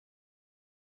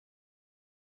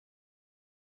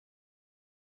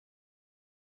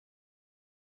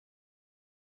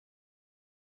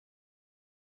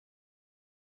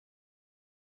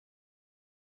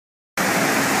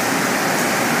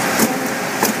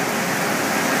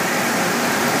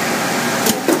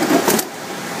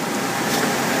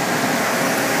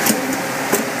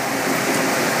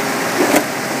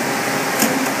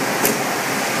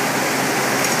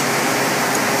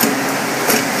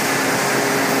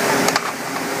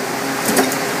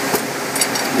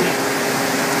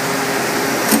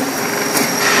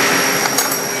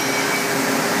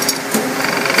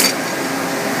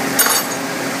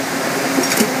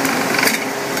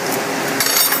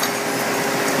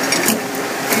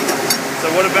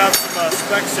what about some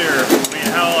specs here? I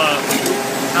mean,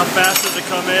 how fast does it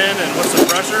come in, and what's the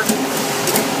pressure?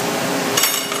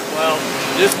 Well,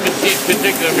 this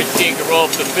particular machine can roll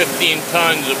up to 15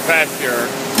 tons of pressure.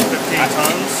 15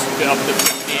 tons? Up to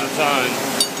 15 tons.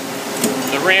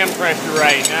 The ram pressure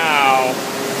right now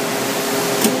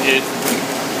is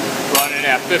running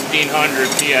at 1500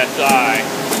 psi.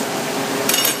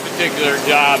 This particular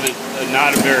job is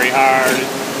not very hard.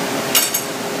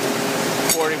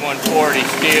 4140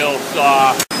 steel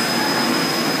saw.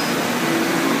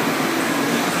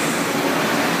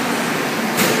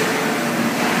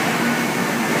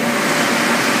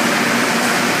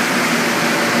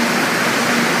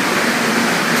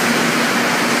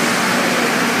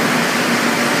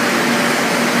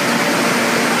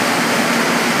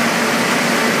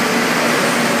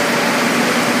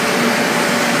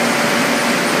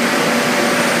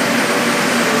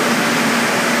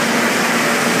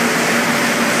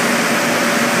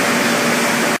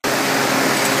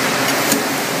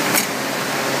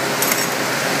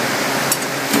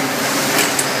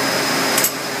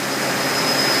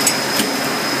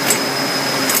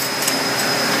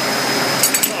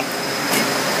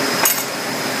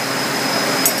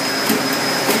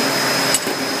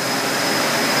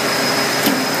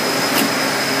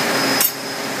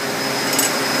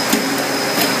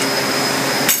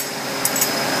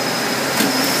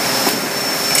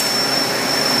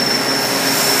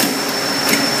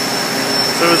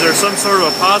 So is there some sort of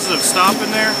a positive stop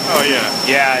in there? Oh yeah.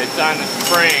 Yeah, it's on the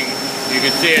spring. You can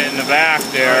see it in the back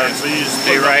there. Right, so you just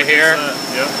see right here?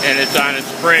 Yep. And it's on a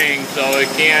spring, so it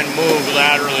can move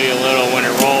laterally a little when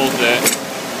it rolls it.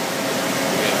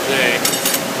 You can see.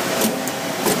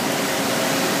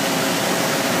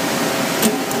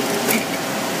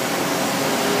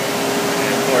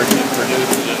 And of course it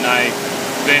produces a nice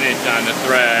finish on the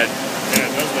thread. Yeah,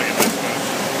 it does make a